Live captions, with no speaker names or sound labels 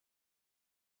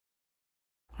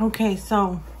Okay,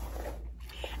 so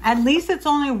at least it's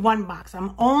only one box.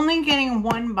 I'm only getting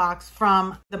one box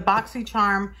from the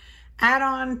Boxycharm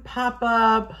add-on,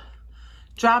 pop-up,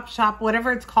 drop shop,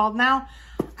 whatever it's called now.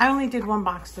 I only did one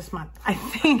box this month. I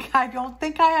don't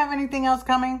think I have anything else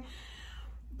coming,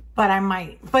 but I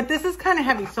might. But this is kind of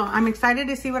heavy, so I'm excited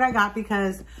to see what I got,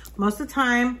 because most of the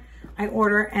time I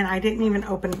order and I didn't even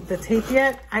open the tape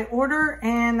yet. I order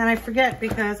and then I forget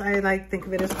because I think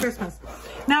of it as Christmas.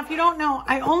 Now, if you don't know,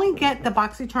 I only get the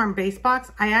Boxycharm base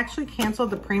box. I actually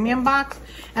canceled the premium box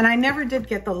and I never did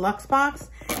get the luxe box.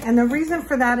 And the reason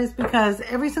for that is because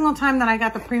every single time that I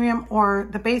got the premium or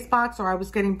the base box, or I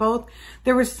was getting both,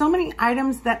 there were so many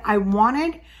items that I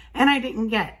wanted and I didn't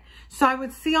get. So I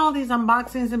would see all these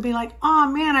unboxings and be like,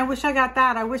 oh man, I wish I got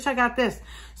that. I wish I got this.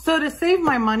 So to save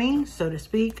my money, so to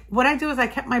speak, what I do is I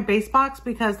kept my base box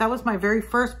because that was my very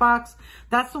first box.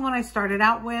 That's the one I started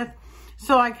out with.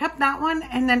 So I kept that one,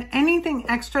 and then anything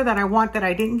extra that I want that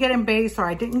I didn't get in base or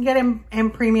I didn't get in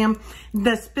premium,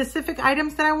 the specific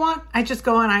items that I want, I just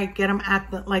go and I get them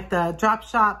at the drop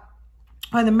shop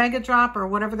or the mega drop or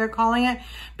whatever they're calling it,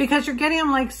 because you're getting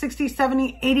them like 60,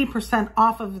 70, 80%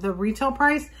 off of the retail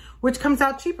price, which comes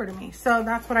out cheaper to me. So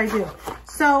that's what I do.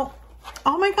 So,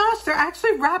 oh my gosh, they're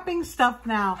actually wrapping stuff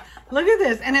now. Look at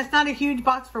this. And it's not a huge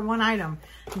box for one item.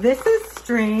 This is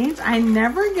strange. I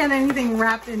never get anything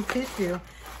wrapped in tissue.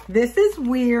 This is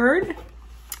weird.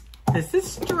 This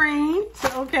is strange.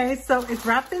 Okay, so it's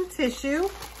wrapped in tissue.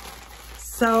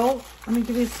 So let me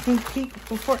give you a sneak peek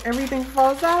before everything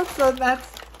falls out. So that's,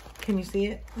 can you see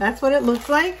it? That's what it looks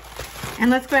like. And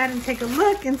let's go ahead and take a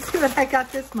look and see what I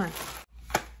got this month.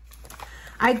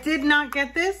 I did not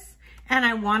get this and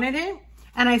I wanted it,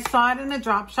 and I saw it in the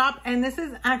drop shop. And this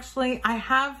is actually, I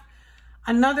have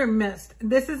another mist.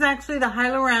 This is actually the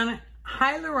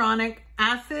hyaluronic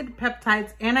acid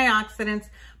peptides antioxidants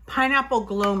pineapple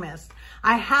glow mist.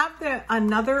 I have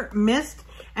another mist,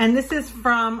 and this is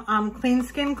from Clean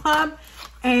Skin Club,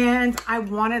 and I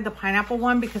wanted the pineapple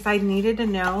one because I needed to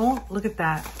know. Look at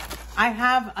that. I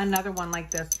have another one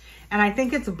like this, and I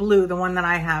think it's blue, the one that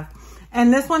I have.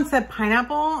 And this one said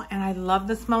pineapple, and I love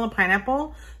the smell of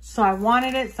pineapple, so I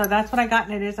wanted it. So that's what I got,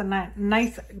 and it is a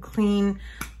nice, clean,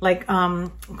 like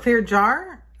clear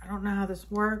jar. I don't know how this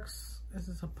works. This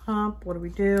is a pump. What do we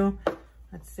do?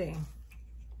 Let's see.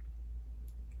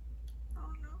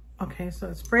 Oh no. Okay, so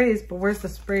it sprays, but where's the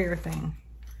sprayer thing?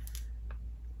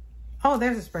 Oh,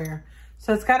 there's a sprayer.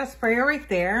 So it's got a sprayer right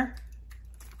there.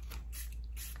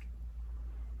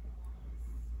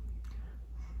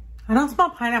 I don't smell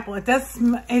pineapple. It does.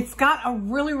 It's got a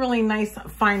really, really nice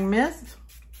fine mist.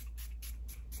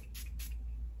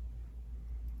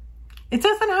 It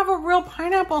doesn't have a real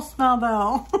pineapple smell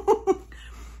though,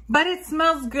 but it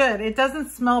smells good. It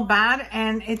doesn't smell bad,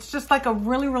 and it's just like a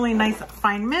really, really nice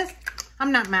fine mist.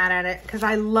 I'm not mad at it because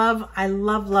I love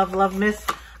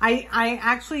mist. I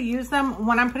actually use them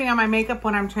when I'm putting on my makeup,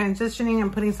 when I'm transitioning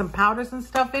and putting some powders and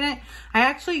stuff in it. I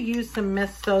actually use some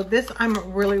mist. So this I'm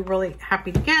really, really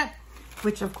happy to get,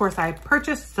 which of course I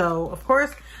purchased. So of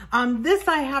course, this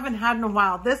I haven't had in a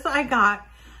while. This I got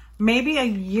maybe a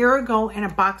year ago in a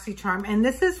Boxycharm, and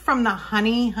this is from the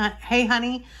Hey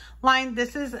Honey line.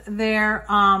 This is their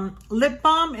lip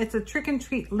balm. It's a trick and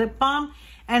treat lip balm,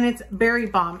 and it's berry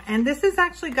balm. And this has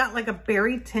actually got like a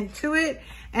berry tint to it.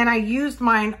 And I used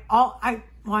mine I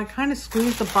kind of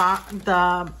squeezed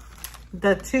the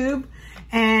tube,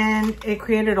 and it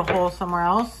created a hole somewhere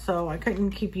else, so I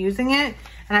couldn't keep using it.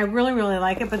 And I really, really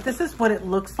like it. But this is what it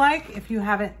looks like if you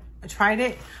haven't tried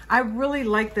it. I really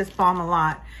like this balm a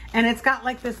lot, and it's got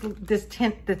like this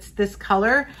tint that's this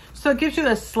color, so it gives you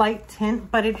a slight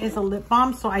tint, but it is a lip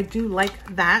balm, so I do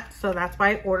like that. So that's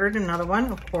why I ordered another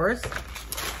one, of course.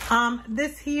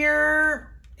 This here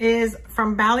is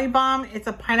from Bali Balm. It's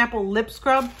a pineapple lip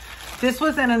scrub. This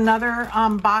was in another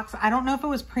box. I don't know if it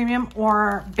was premium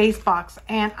or base box,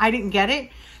 and I didn't get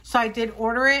it, so I did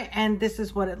order it, and this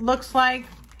is what it looks like.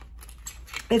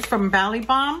 It's from Bali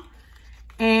Balm,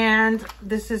 and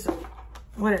this is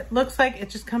what it looks like. It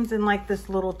just comes in like this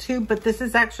little tube, but this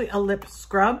is actually a lip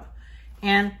scrub,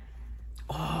 and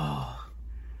oh,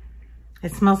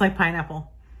 it smells like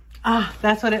pineapple. Ah,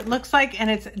 that's what it looks like, and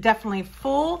it's definitely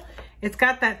full. It's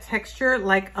got that texture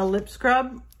like a lip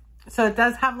scrub. So it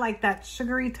does have like that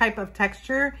sugary type of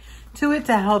texture to it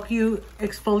to help you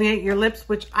exfoliate your lips,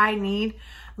 which I need.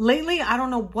 Lately, I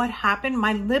don't know what happened.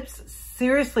 My lips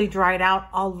seriously dried out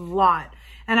a lot.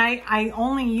 And I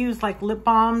only use like lip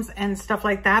balms and stuff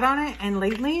like that on it. And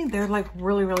lately, they're like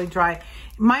really, really dry.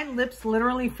 My lips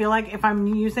literally feel like if I'm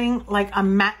using like a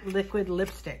matte liquid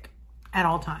lipstick at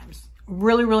all times.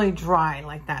 Really, really dry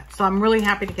like that. So I'm really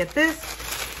happy to get this.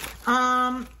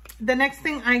 The next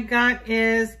thing I got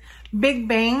is Big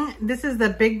Bang. This is the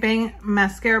Big Bang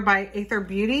mascara by Aether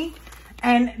Beauty.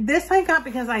 And this I got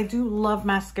because I do love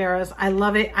mascaras. I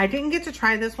love it. I didn't get to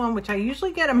try this one, which I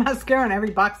usually get a mascara in every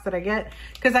box that I get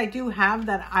because I do have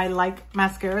that I like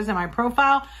mascaras in my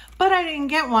profile, but I didn't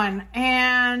get one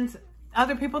and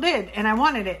other people did and I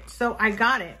wanted it. So I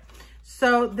got it.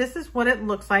 So this is what it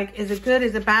looks like. Is it good?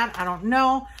 Is it bad? I don't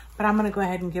know, but I'm going to go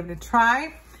ahead and give it a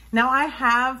try. Now I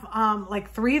have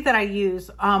like 3 that I use.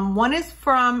 One is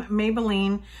from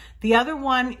Maybelline. The other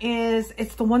one is,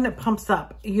 it's the one that pumps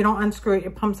up. You don't unscrew it,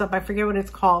 it pumps up. I forget what it's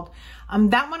called.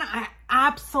 That one I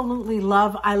absolutely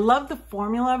love. I love the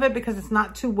formula of it because it's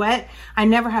not too wet. I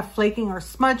never have flaking or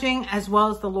smudging, as well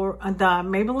as the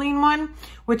Maybelline one,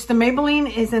 which the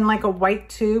Maybelline is in like a white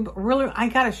tube. Really, I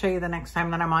gotta show you the next time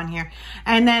that I'm on here.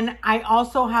 And then I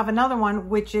also have another one,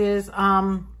 which is,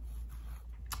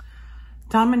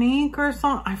 Dominique or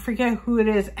something. I forget who it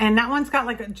is. And that one's got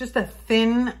like just a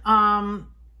thin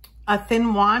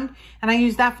wand, and I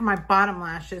use that for my bottom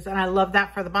lashes, and I love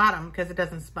that for the bottom because it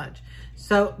doesn't smudge.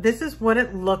 So this is what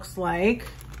it looks like.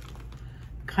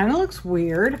 Kind of looks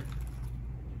weird.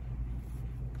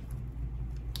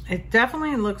 It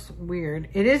definitely looks weird.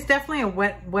 It is definitely a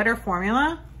wetter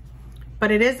formula,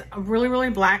 but it is really, really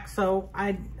black. So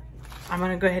I'm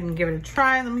gonna go ahead and give it a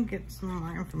try. Let me get some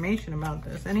more information about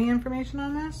this. Any information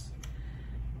on this?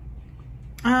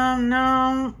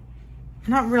 No.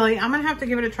 Not really. I'm gonna have to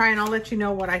give it a try and I'll let you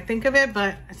know what I think of it,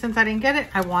 but since I didn't get it,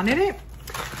 I wanted it.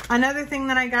 Another thing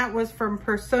that I got was from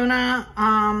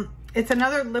Persona. It's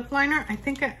another lip liner.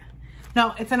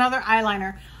 No, it's another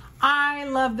eyeliner. I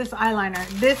love this eyeliner.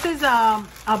 This is a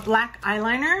black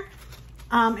eyeliner.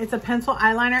 It's a pencil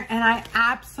eyeliner and I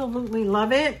absolutely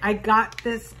love it. I got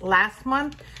this last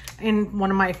month in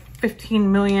one of my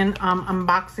 15 million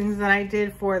unboxings that I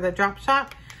did for the drop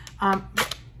shop.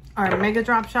 Or mega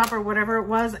drop shop or whatever it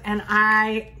was, and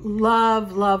I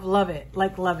love it.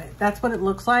 Like, love it. That's what it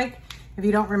looks like if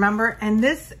you don't remember. And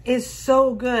this is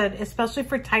so good, especially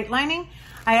for tight lining.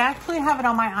 I actually have it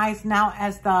on my eyes now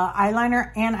as the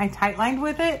eyeliner, and I tight lined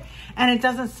with it, and it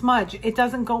doesn't smudge. It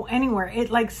doesn't go anywhere.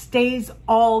 It like stays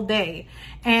all day.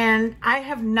 And I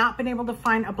have not been able to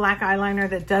find a black eyeliner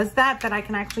that does that I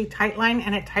can actually tight line,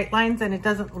 and it tight lines and it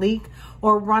doesn't leak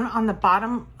or run on the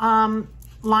bottom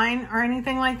line or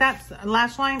anything like that,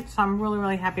 lash line. So I'm really,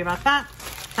 really happy about that.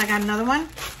 So I got another one.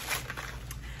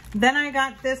 Then I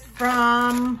got this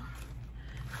from,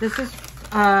 this is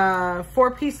a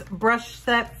 4-piece brush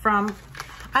set from,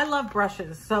 I love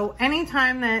brushes. So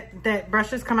anytime that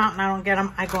brushes come out and I don't get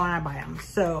them, I go and I buy them.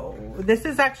 So this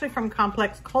is actually from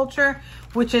Complex Culture,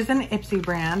 which is an Ipsy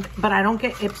brand, but I don't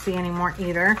get Ipsy anymore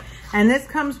either. And this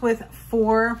comes with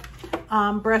 4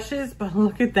 brushes, but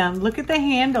look at them. Look at the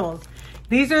handles.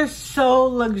 These are so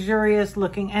luxurious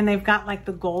looking, and they've got like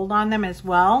the gold on them as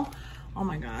well. Oh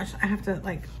my gosh, I have to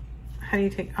like, how do you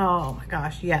take, oh my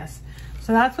gosh, yes.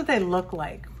 So that's what they look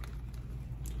like.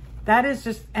 That is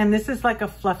just, and this is like a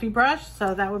fluffy brush.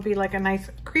 So that would be like a nice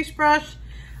crease brush.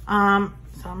 So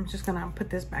I'm just gonna put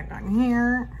this back on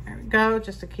here. There we go,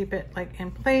 just to keep it like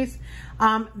in place.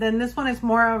 Then this one is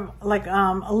more of like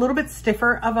a little bit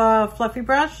stiffer of a fluffy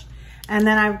brush. And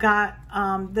then I've got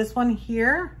this one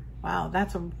here. Wow,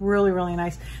 that's a really, really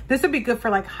nice. This would be good for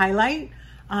like highlight.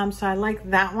 So I like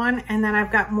that one. And then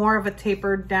I've got more of a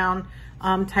tapered down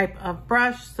type of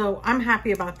brush. So I'm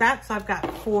happy about that. So I've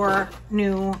got 4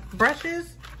 new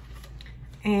brushes.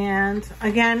 And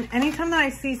again, anytime that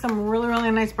I see some really, really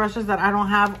nice brushes that I don't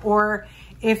have, or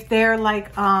if they're like,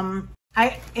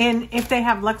 if they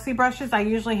have Luxie brushes, I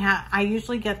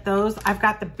usually get those. I've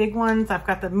got the big ones, I've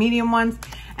got the medium ones.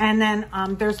 And then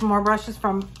there's more brushes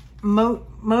from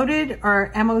Moted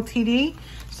or MOTD.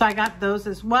 So I got those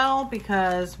as well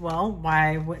because, well,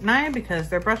 why wouldn't I? Because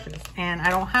they're brushes and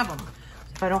I don't have them.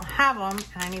 So if I don't have them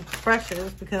and I need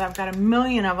brushes because I've got a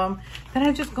million of them, then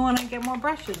I just go and I get more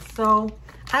brushes. So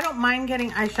I don't mind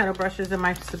getting eyeshadow brushes in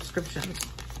my subscriptions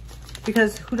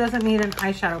because who doesn't need an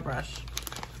eyeshadow brush?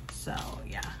 So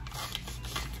yeah.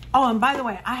 Oh, and by the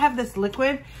way, I have this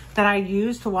liquid that I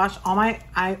use to wash all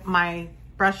my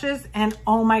brushes, and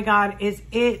oh my God, is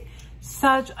it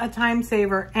such a time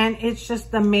saver, and it's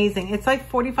just amazing. It's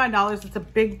like $45. It's a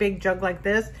big jug like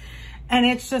this, and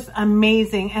it's just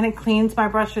amazing, and it cleans my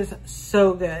brushes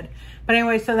so good. But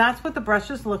anyway, so that's what the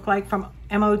brushes look like from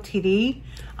MOTD.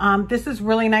 This is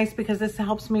really nice because this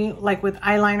helps me like with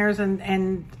eyeliners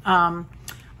and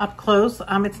up close.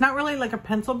 It's not really like a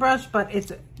pencil brush, but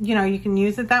it's, you know, you can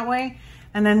use it that way.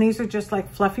 And then these are just like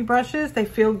fluffy brushes. They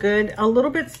feel good, a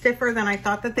little bit stiffer than I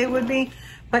thought that they would be,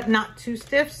 but not too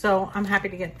stiff. So I'm happy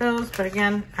to get those. But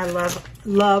again, I love,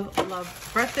 love,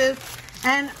 love brushes.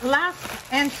 And last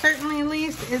and certainly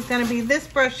least is going to be this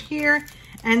brush here.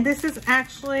 And this is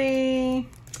actually,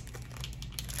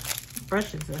 what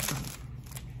brush is this one?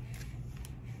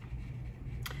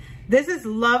 This is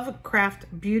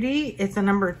Lovecraft Beauty. It's a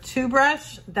number 2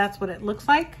 brush. That's what it looks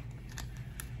like.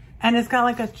 And it's got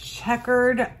like a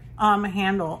checkered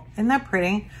handle. Isn't that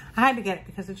pretty? I had to get it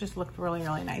because it just looked really,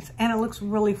 really nice. And it looks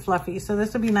really fluffy. So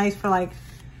this would be nice for like,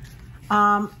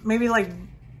 maybe like,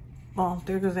 well,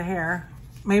 there goes the hair.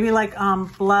 Maybe like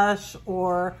blush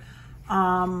or,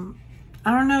 I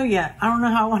don't know yet. I don't know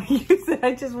how I want to use it.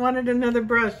 I just wanted another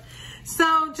brush.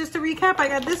 So just to recap, I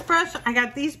got this brush, I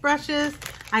got these brushes,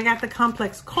 I got the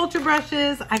Complex Culture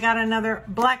brushes, I got another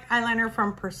black eyeliner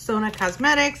from Persona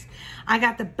Cosmetics, I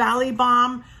got the Bali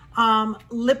Balm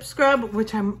lip scrub,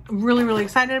 which I'm really, really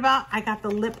excited about. I got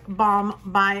the lip balm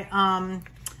by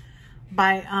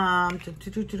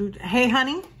Hey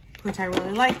Honey, which I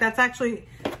really like. That's actually,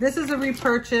 this is a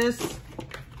repurchase.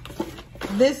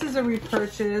 This is a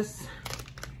repurchase.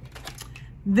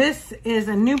 This is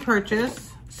a new purchase.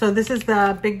 So this is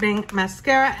the Big Bang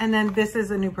mascara, and then this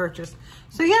is a new purchase.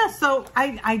 So yeah, so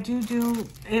I do,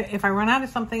 if I run out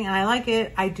of something and I like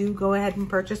it, I do go ahead and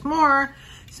purchase more.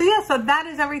 So yeah, so that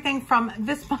is everything from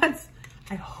this month.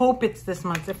 I hope it's this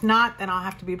month. If not, then I'll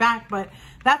have to be back. But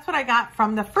that's what I got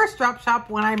from the first drop shop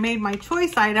when I made my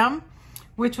choice item,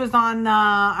 which was on,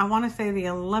 I want to say the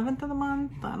 11th of the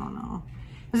month. I don't know.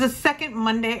 It was the second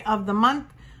Monday of the month.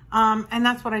 And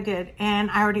that's what I did,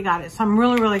 and I already got it. So I'm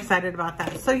really, really excited about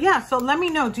that. So yeah, so let me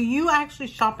know, do you actually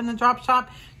shop in the drop shop?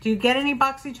 Do you get any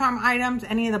Boxycharm items,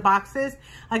 any of the boxes?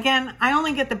 Again, I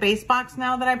only get the base box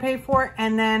now that I pay for,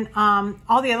 and then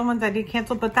all the other ones I did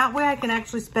cancel, but that way I can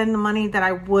actually spend the money that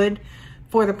I would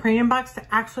for the premium box to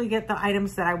actually get the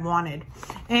items that I wanted.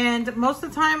 And most of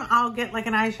the time I'll get like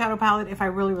an eyeshadow palette if I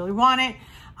really, really want it.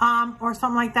 Or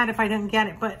something like that if I didn't get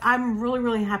it. But I'm really,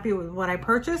 really happy with what I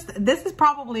purchased. This is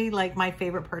probably like my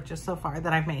favorite purchase so far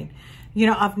that I've made, you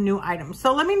know, of new items.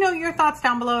 So let me know your thoughts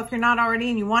down below. If you're not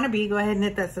already and you want to be, go ahead and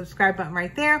hit that subscribe button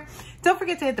right there. Don't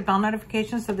forget to hit the bell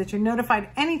notification so that you're notified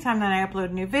anytime that I upload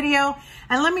a new video.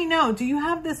 And let me know, do you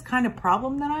have this kind of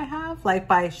problem that I have? Like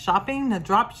by shopping, the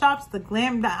drop shops, the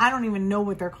glam, I don't even know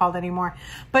what they're called anymore.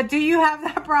 But do you have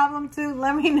that problem too?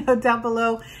 Let me know down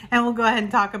below and we'll go ahead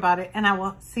and talk about it. And I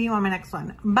will see you on my next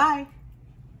one. Bye.